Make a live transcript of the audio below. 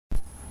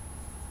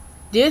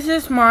This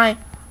is my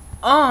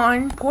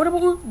ONN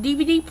portable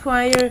DVD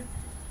player,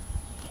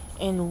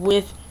 and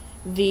with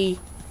the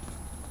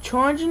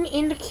charging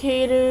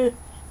indicator,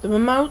 the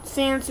remote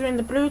sensor, and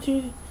the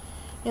Bluetooth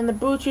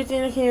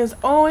indicator is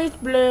always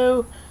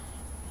blue,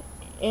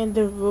 and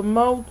the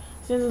remote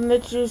sensor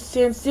lets you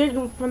send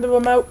signals from the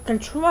remote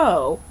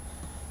control,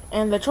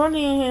 and the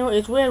charging indicator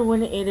is red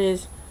when it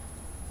is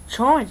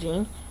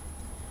charging,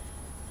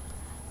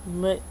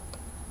 but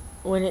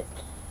when it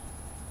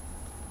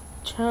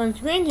turns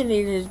green,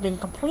 it has been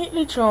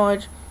completely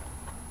charged.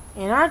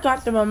 And I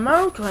got the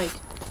remote right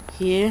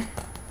here,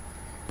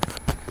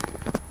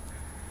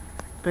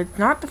 but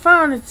not the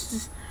phone. It's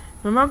just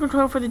remote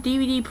control for the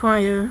DVD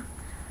player,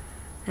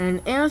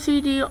 and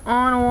LCD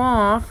on or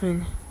off,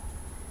 and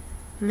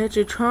let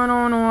you turn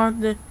on or off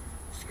the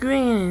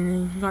screen.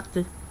 And you got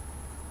the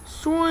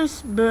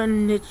source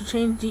button that you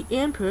change the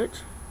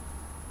input.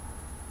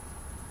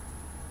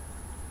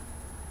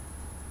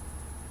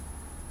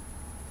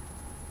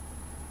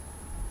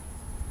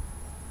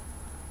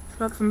 It's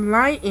got some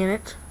light in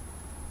it.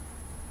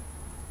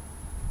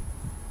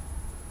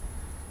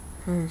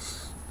 And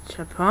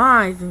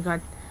surprise, and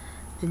got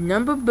the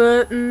number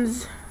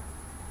buttons,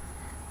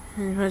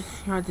 and you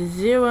got the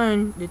 0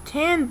 and the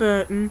 10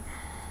 button.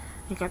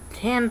 You got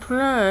 10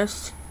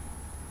 plus,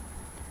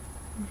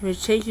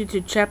 which takes you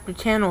to chapter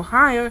 10 or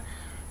higher.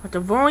 Got the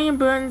volume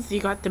buttons. You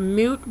got the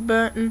mute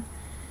button.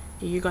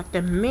 You got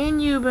the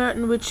menu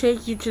button, which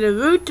takes you to the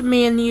root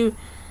menu.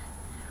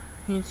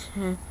 It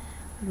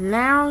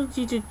allows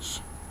you to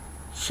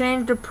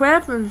change the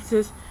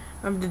preferences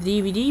of the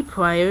DVD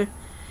player.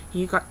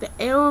 You got the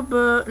arrow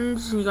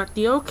buttons, you got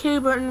the OK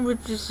button,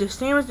 which is the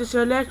same as the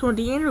select or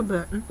the enter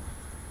button.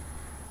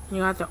 You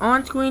got the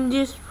on-screen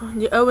display,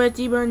 the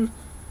OSD button,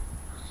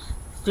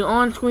 the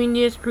on-screen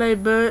display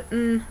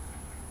button.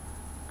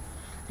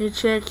 You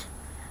check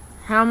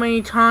how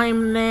many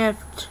time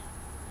left,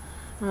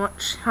 and what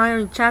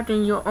chapter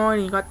you're on.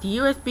 You got the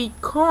USB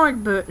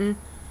card button,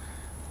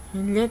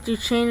 and let you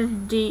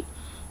change the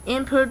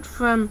input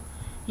from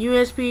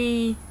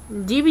USB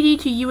DVD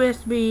to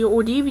USB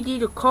or DVD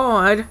to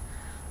card.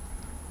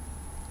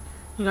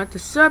 You got the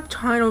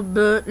subtitle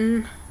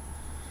button.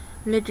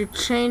 Let you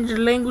change the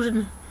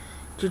language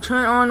to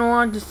turn on or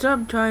on the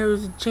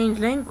subtitles and change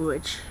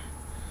language.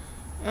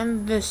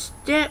 And the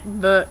step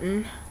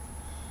button,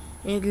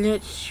 it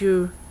lets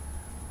you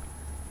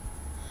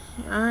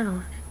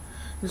the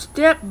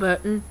step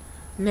button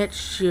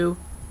lets you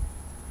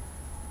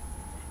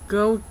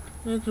go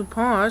into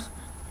pause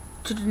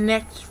to the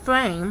next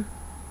frame.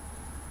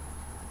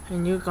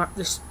 And you got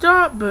the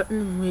start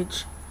button,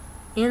 which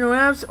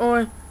interrupts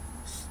or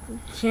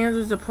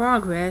cancels the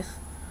progress.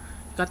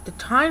 You got the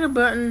title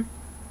button,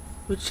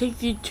 which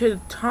takes you to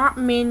the top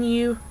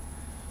menu.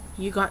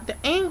 You got the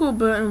angle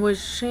button,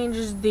 which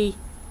changes the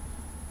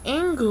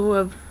angle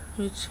of,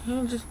 which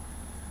changes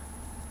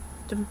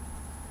the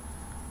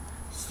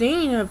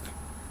scene of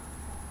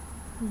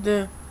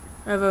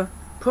a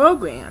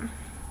program.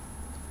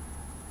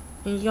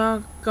 And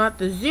you got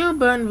the zoom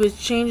button, which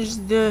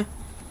changes the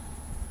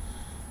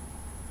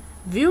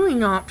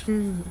viewing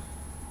options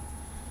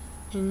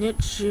and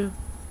lets you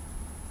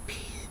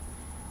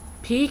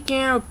peek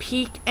in or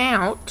peek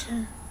out.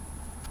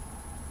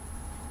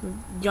 You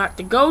got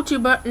the go to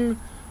button,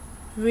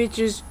 which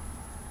is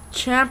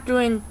chapter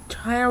and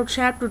title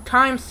chapter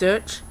time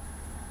search.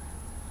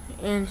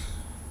 And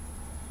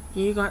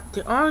you got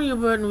the audio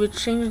button, which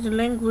changes the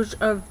language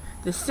of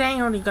the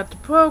sound. You got the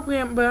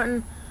program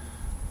button,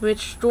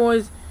 which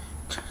stores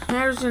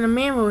titles in the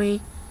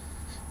memory.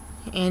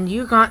 And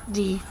you got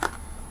the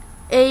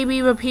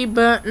A/B repeat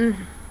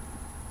button,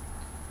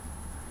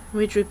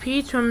 which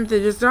repeats from the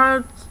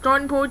desired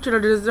starting point to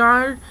the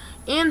desired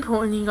end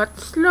point. And you got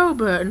the slow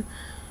button,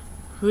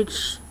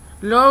 which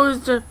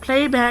lowers the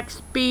playback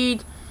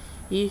speed.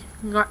 You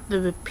got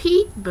the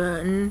repeat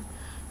button,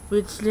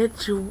 which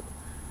lets you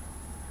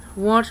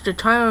watch the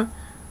title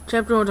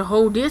chapter or the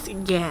whole disc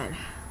again.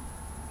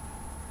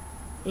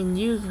 And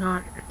you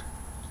got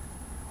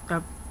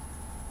the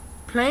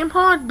play and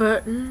pause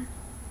button,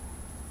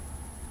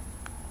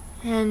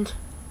 and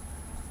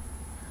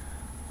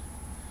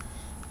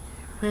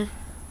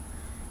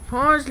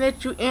pause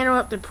lets you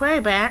interrupt the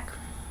playback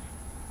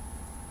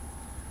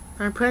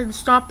and press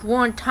stop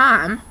one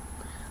time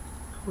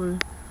or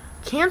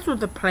cancel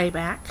the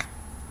playback.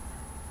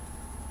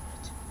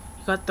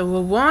 You got the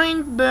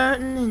rewind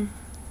button, and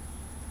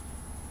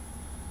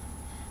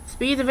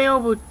speeds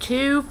available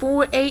 2,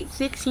 4, 8,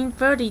 16,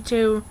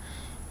 32.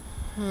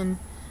 And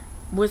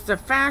with the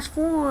fast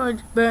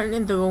forward button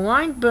and the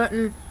rewind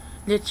button,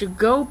 lets you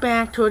go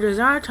back to a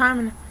desired time,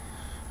 and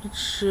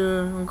it's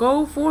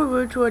go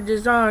forward to a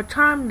desired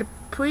time. The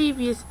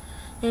previous,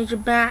 and you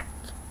back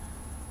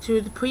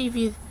to the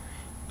previous,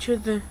 to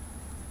the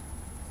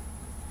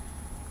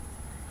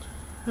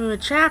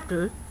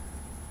chapter.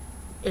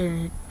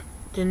 And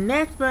the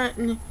next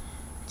button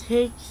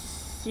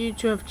takes you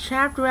to a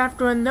chapter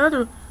after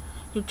another,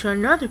 to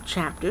another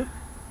chapter.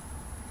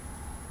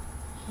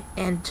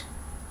 And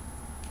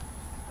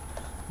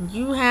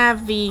you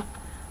have the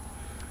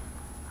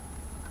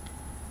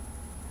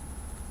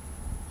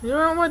You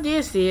don't know what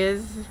this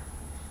is.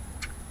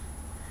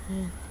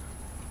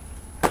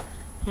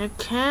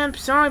 Okay, I'm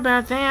sorry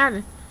about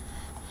that.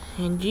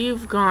 And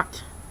you've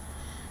got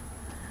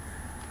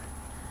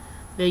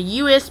the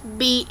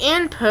USB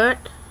input.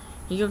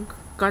 You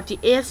got the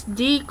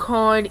SD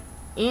card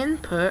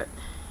input,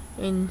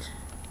 and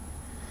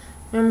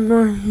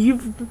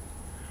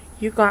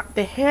you got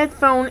the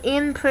headphone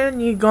input.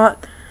 And you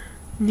got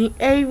the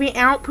AV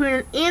output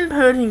and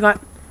input. And you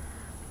got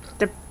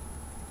the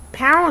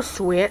power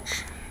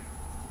switch.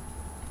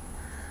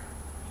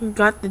 You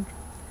got the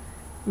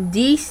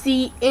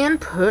DC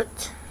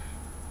input.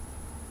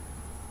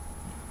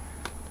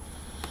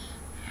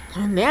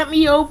 And let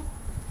me open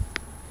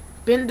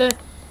the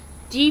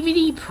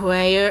DVD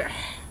player.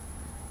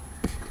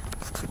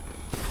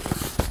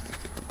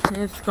 And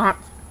it's got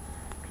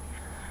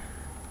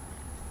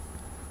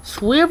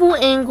swivel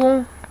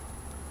angle.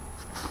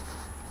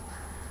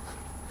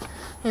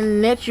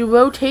 And let you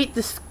rotate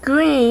the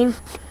screen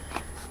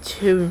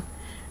to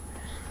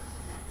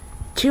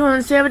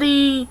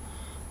 270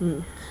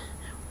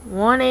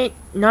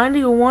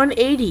 90 or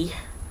 180.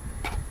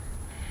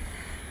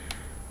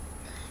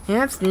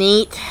 That's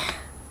neat.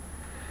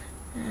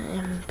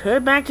 And put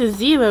it back to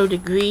 0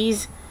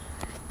 degrees.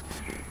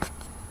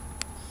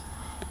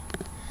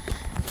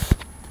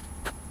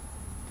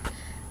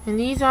 And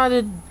these are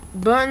the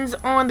buttons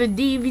on the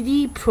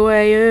DVD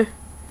player.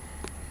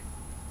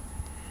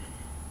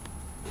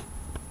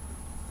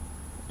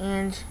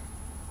 And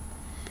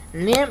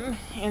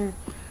I'm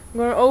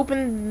gonna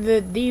open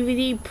the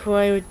DVD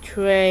player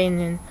tray, and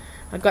then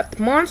I got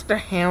the Monster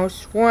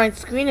House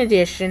widescreen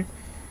edition.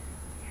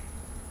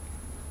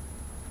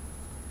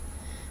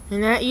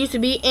 And that used to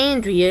be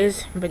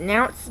Andrea's, but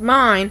now it's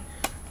mine.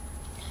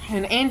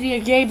 And Andrea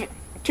gave it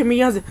to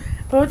me as a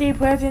birthday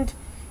present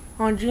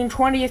on June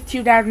 20th,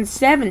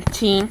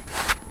 2017.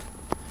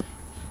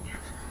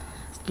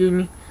 Excuse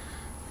me.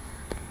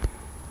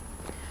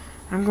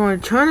 I'm going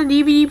to turn the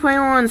DVD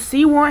player on and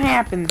see what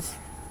happens.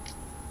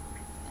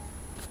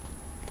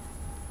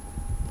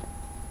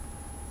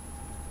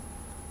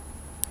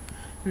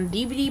 And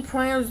the DVD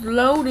player is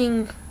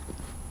loading.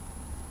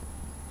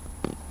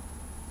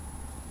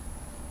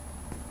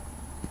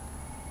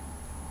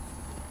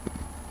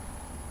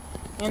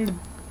 And the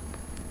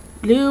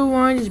blue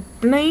one is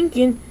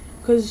blinking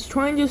because it's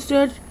trying to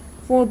search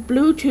for a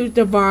Bluetooth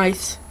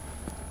device.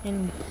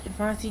 And if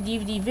I see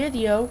DVD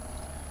video,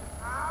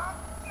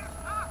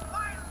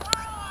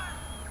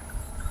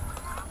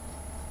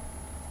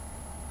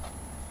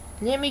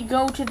 let me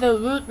go to the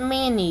root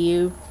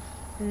menu.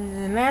 And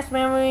the last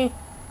memory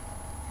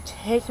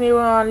takes me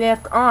where I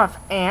left off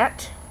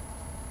at.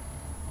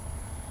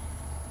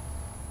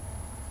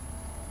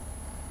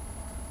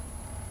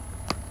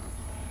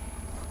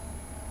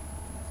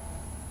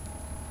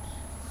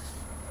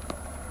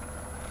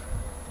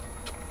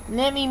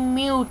 Let me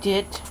mute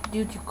it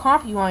due to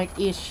copyright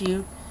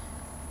issue.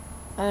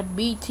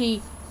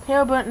 BT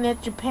power button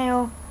at your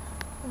power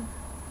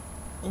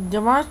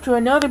device to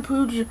another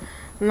page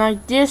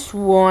like this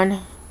one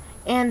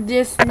and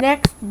this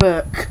next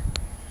book.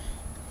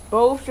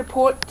 Both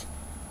support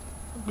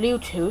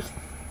Bluetooth.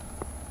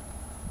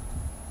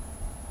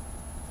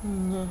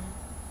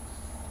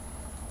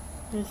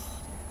 Just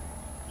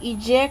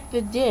eject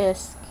the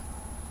disc.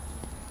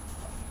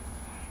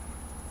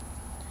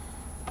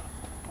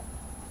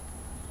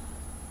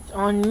 It's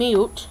on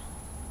mute.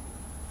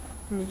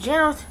 In the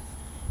general,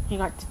 you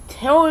got the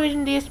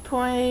television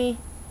display.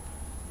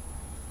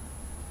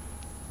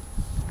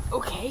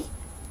 Okay.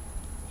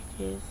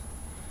 It is.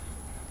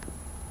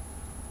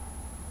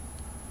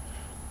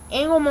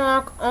 Angle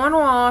mark on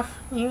or off.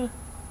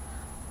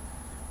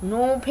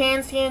 Normal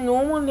pan scan,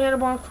 normal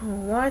letterbox,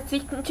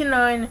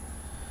 169.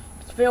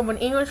 It's available in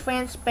English,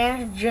 French,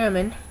 Spanish,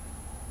 German.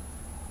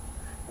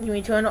 You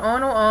can turn it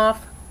on or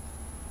off.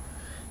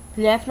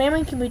 Last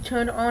memory can be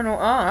turned on or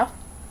off.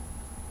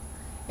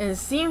 And the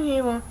same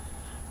here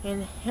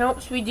and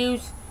helps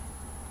reduce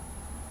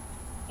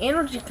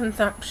energy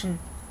consumption.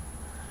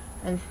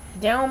 And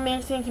down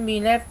mixing can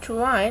be left to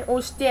right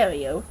or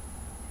stereo.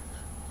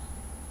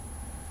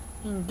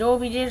 And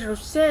Dolby Digital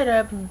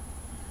setup and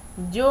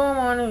dual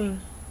mono.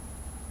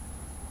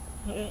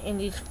 And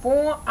these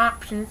 4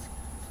 options: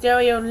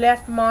 stereo,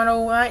 left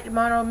mono, right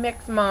mono,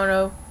 mixed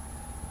mono.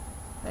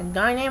 And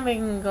dynamic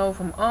can go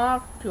from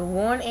off to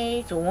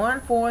 1/8 to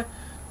 1/4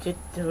 to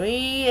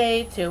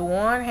 3/8 to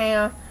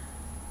 1/2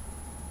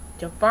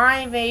 to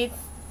 5/8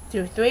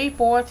 to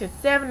 3/4 to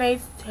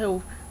 7/8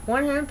 to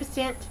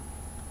 100%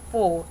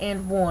 full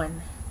and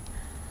 1.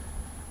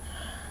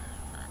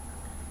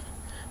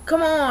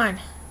 Come on!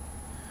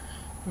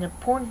 And the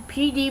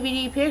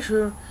PDVD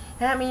picture,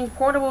 that means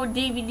portable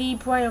DVD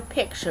player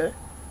picture.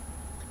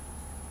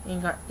 And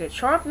you got the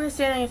sharpness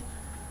settings: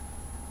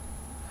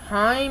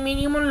 high,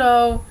 medium, or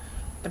low.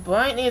 The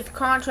brightness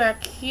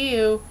contrast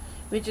Q,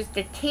 which is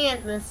the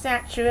tint, and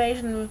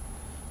saturation.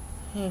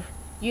 If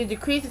you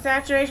decrease the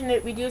saturation,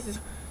 it reduces.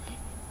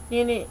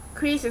 Then it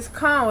increases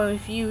color.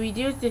 If you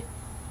reduce the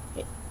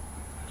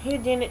here,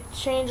 then it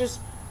changes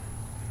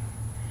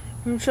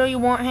Let me show you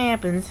what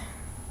happens.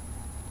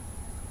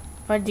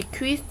 If I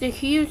decrease the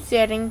hue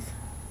settings,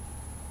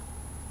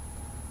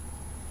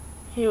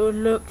 it would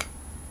look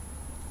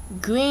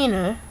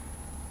greener.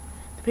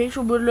 The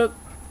picture would look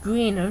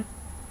greener.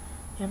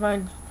 If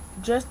I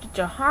adjust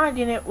the height,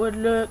 then it would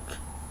look.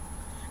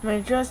 If I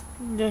adjust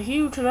the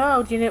hue to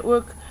low, then it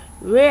would look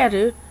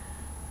redder.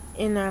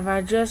 And if I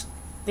adjust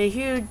the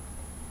hue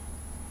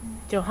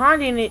to high,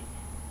 then it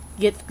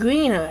gets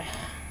greener.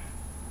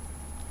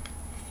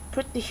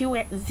 Put the hue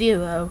at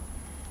 0.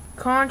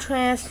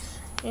 Contrast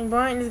and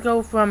brightness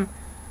go from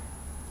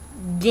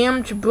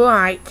dim to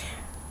bright.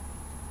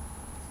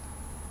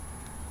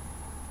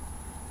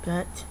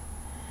 But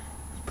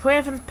the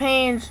preference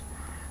page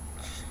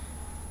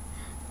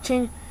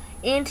change.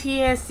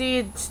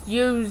 NTSC is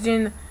used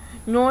in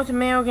North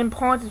American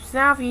parts of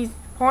Southeast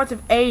parts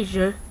of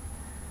Asia,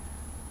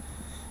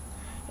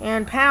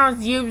 and PAL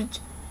is used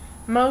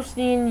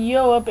mostly in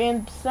Europe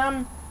and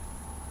some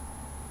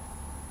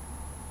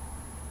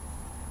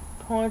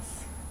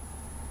parts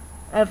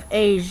of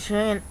Asia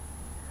and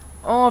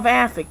all of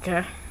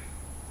Africa.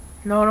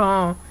 Not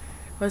all,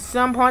 but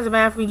some parts of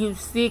Africa use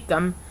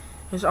Sikkim.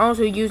 It's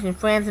also used in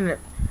France and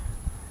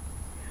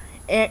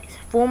the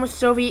former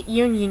Soviet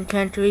Union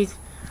countries.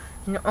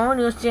 In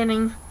audio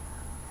settings,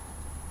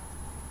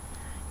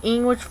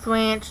 English,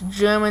 French,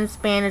 German,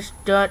 Spanish,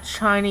 Dutch,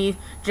 Chinese,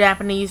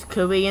 Japanese,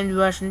 Korean,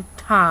 Russian,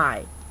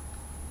 Thai.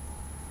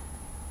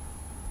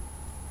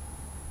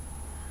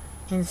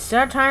 And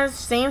subtitles,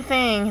 same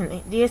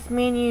thing. This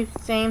menu,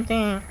 same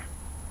thing.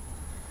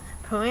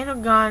 Parental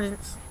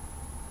guidance.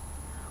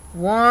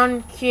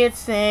 1, kid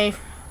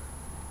safe.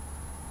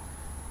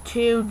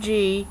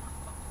 2G.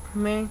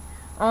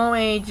 All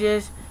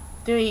ages.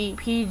 3,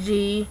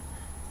 PG.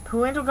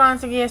 Parental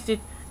guidance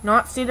suggested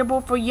not suitable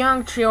for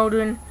young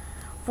children.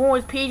 4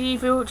 is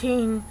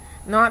PG-13,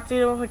 not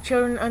suitable for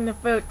children under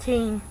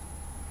 13.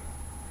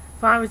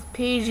 5 is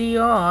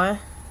PGR,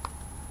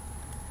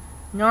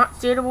 not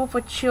suitable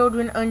for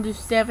children under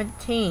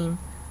 17.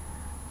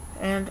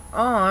 And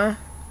R,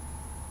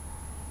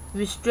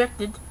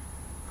 restricted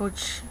for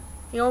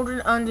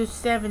children under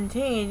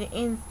 17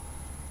 and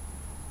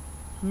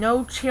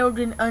no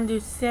children under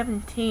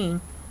 17.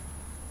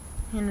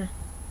 And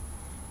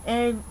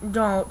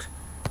adult,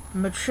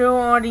 mature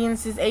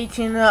audiences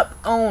 18 up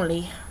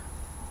only.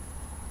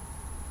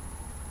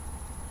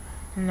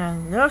 And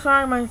then looks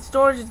like my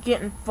storage is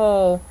getting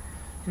full.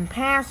 And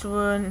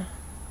password.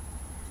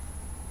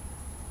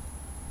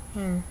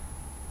 And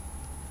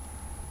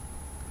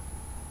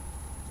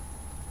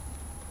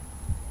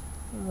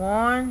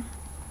 1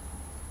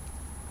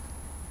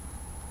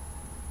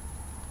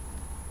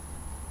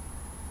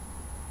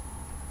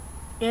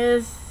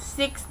 is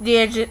 6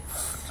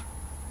 digits.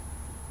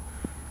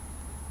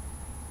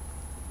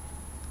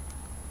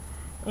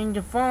 And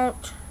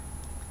default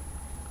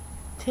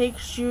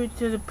takes you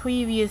to the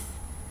previous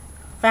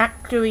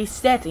factory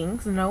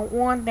settings. I don't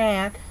want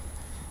that.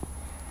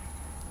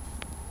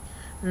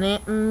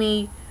 Let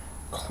me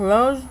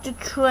close the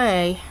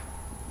tray.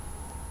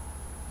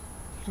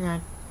 And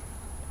I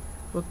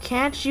will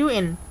catch you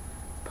in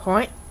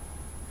part.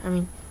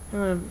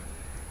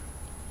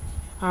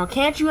 I'll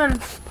catch you in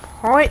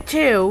part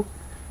 2.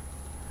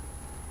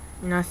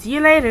 And I'll see you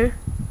later.